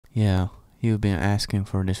Yeah, you've been asking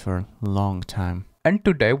for this for a long time. And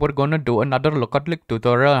today we're gonna do another look-at-click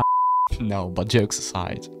tutorial. No, but jokes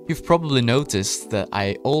aside. You've probably noticed that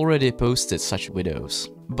I already posted such videos.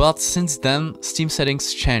 But since then, Steam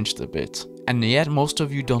settings changed a bit. And yet most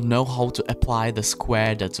of you don't know how to apply the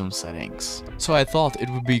square deadzone settings. So I thought it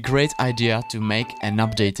would be a great idea to make an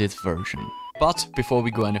updated version. But before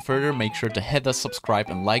we go any further, make sure to hit the subscribe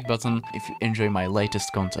and like button if you enjoy my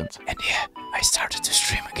latest content. And yeah, I started to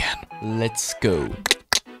stream again. Let's go.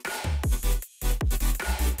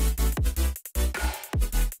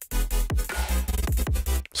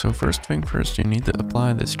 So first thing first, you need to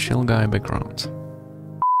apply this chill guy background.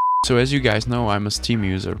 So as you guys know, I'm a Steam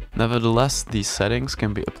user. Nevertheless, these settings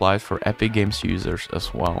can be applied for Epic Games users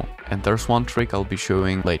as well. And there's one trick I'll be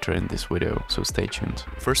showing later in this video, so stay tuned.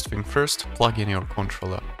 First thing first, plug in your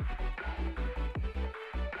controller.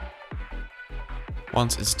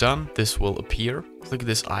 Once it's done, this will appear. Click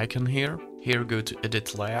this icon here. Here go to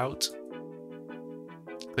Edit Layout.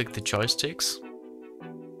 Click the joysticks.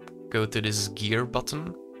 Go to this gear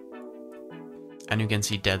button. And you can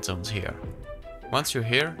see Deadzones here. Once you're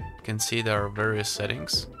here, you can see there are various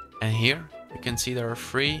settings. And here, you can see there are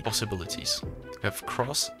 3 possibilities. You have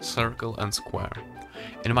cross, circle and square.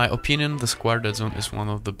 In my opinion, the square deadzone is one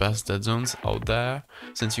of the best deadzones out there,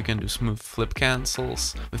 since you can do smooth flip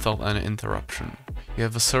cancels without any interruption. You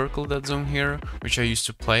have a circle deadzone here, which I used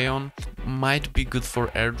to play on. Might be good for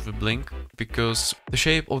air dribbling, because the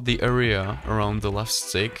shape of the area around the left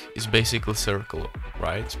stick is basically circle,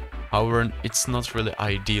 right? However, it's not really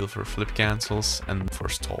ideal for flip cancels and for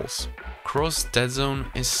stalls. Cross deadzone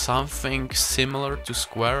is something similar to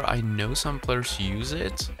square. I know some players use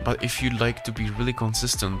it, but if you'd like to be really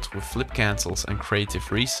consistent with flip cancels and creative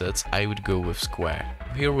resets, I would go with square.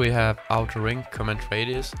 Here we have outer ring, command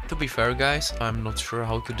radius. To be fair guys, I'm not sure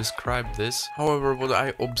how to describe this. However, what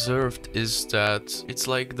I observed is that it's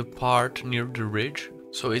like the part near the ridge.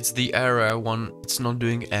 So it's the area when it's not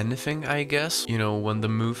doing anything, I guess. You know, when the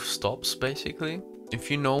move stops, basically. If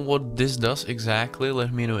you know what this does exactly,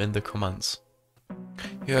 let me know in the comments.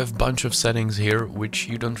 You have a bunch of settings here, which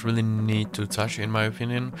you don't really need to touch in my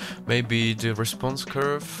opinion. Maybe the response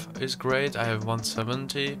curve is great. I have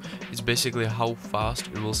 170. It's basically how fast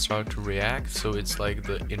it will start to react. So it's like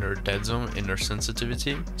the inner deadzone, inner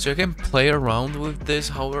sensitivity. So you can play around with this.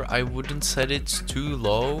 However, I wouldn't set it too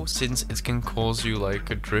low, since it can cause you like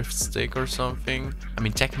a drift stick or something. I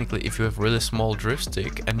mean, technically, if you have really small drift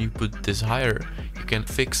stick and you put this higher, you can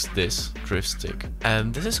fix this drift stick.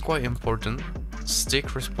 And this is quite important.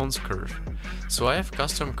 Stick response curve. So I have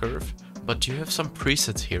custom curve, but you have some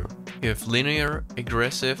presets here. You have linear,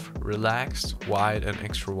 aggressive, relaxed, wide and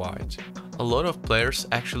extra wide. A lot of players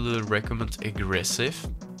actually recommend aggressive,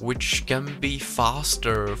 which can be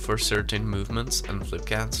faster for certain movements and flip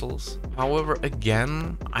cancels. However,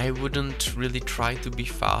 again, I wouldn't really try to be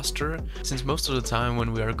faster, since most of the time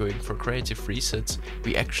when we are going for creative resets,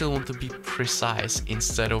 we actually want to be precise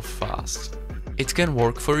instead of fast. It can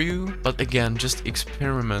work for you, but again, just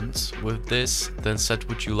experiment with this, then set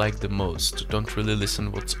what you like the most. Don't really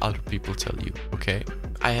listen what other people tell you, okay?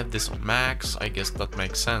 I have this on max, I guess that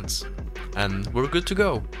makes sense. And we're good to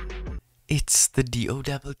go. It's the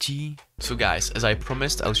DOGG. So guys, as I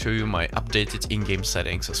promised, I'll show you my updated in-game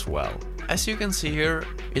settings as well. As you can see here,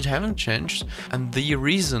 it haven't changed, and the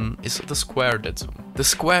reason is the square deadzone. The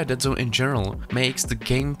square deadzone in general makes the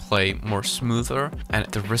gameplay more smoother and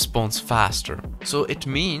the response faster. So it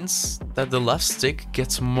means that the left stick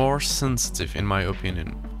gets more sensitive in my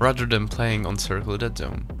opinion, rather than playing on circle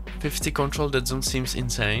deadzone. 50 control deadzone seems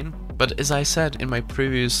insane, but as I said in my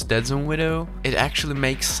previous deadzone video, it actually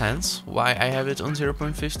makes sense why I have it on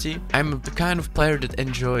 0.50. I'm the kind of player that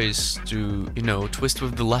enjoys to, you know, twist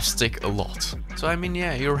with the left stick a lot. So I mean,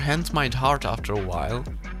 yeah, your hand might hurt after a while.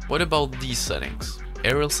 What about these settings?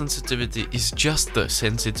 Aerial sensitivity is just the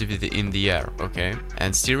sensitivity in the air, okay?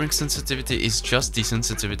 And steering sensitivity is just the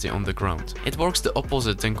sensitivity on the ground. It works the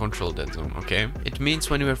opposite in control deadzone, okay? It means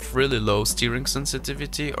when you have really low steering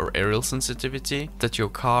sensitivity or aerial sensitivity, that your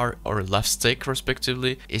car or left stick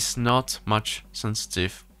respectively is not much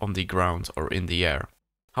sensitive on the ground or in the air.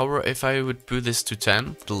 However, if I would put this to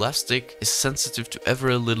 10, the left stick is sensitive to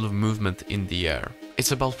every little movement in the air.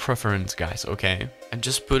 It's about preference, guys, okay? And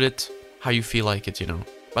just put it how you feel like it, you know.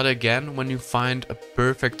 But again, when you find a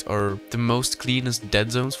perfect or the most cleanest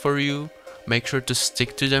deadzones for you, make sure to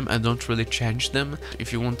stick to them and don't really change them.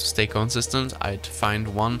 If you want to stay consistent, I'd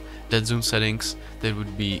find one Deadzone settings that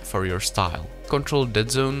would be for your style. Control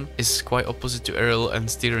Deadzone is quite opposite to arial and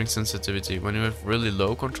steering sensitivity. When you have really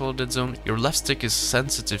low control Deadzone, your left stick is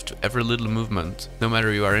sensitive to every little movement, no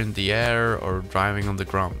matter you are in the air or driving on the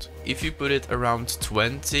ground. If you put it around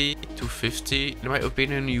 20 to 50, in my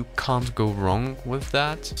opinion, you can't go wrong with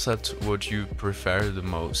that. Set what you prefer the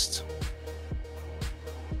most.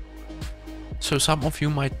 So some of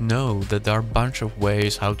you might know that there are a bunch of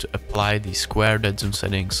ways how to apply the square Deadzone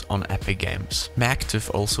settings on Epic Games.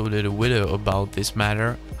 Mactive also did a video about this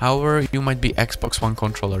matter. However, you might be Xbox One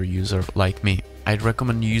controller user like me. I'd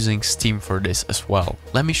recommend using Steam for this as well.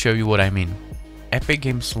 Let me show you what I mean. Epic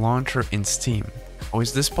Games Launcher in Steam. How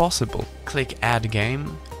is this possible? Click Add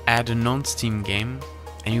Game, add a non-Steam game,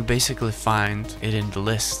 and you basically find it in the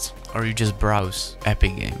list. Or you just browse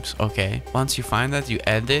Epic Games, okay? Once you find that, you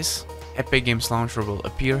add this. Epic Games Launcher will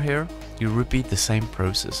appear here. You repeat the same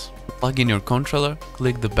process. Plug in your controller,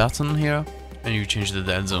 click the button here, and you change the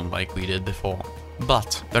Deadzone like we did before.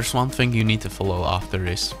 But there's one thing you need to follow after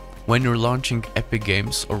this. When you're launching Epic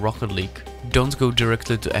Games or Rocket League, don't go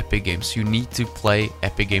directly to Epic Games. You need to play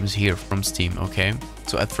Epic Games here from Steam, okay?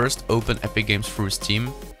 So at first open Epic Games through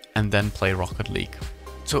Steam and then play Rocket League.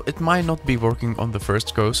 So it might not be working on the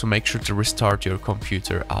first go, so make sure to restart your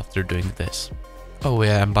computer after doing this. Oh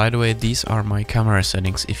yeah, and by the way, these are my camera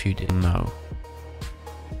settings if you didn't know.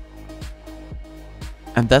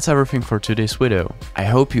 And that's everything for today's video. I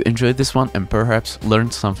hope you enjoyed this one and perhaps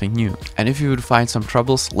learned something new. And if you would find some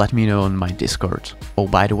troubles, let me know on my Discord. Oh,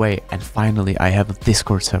 by the way, and finally, I have a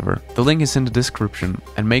Discord server. The link is in the description,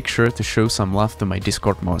 and make sure to show some love to my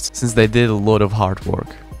Discord mods, since they did a lot of hard work.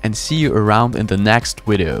 And see you around in the next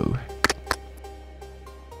video.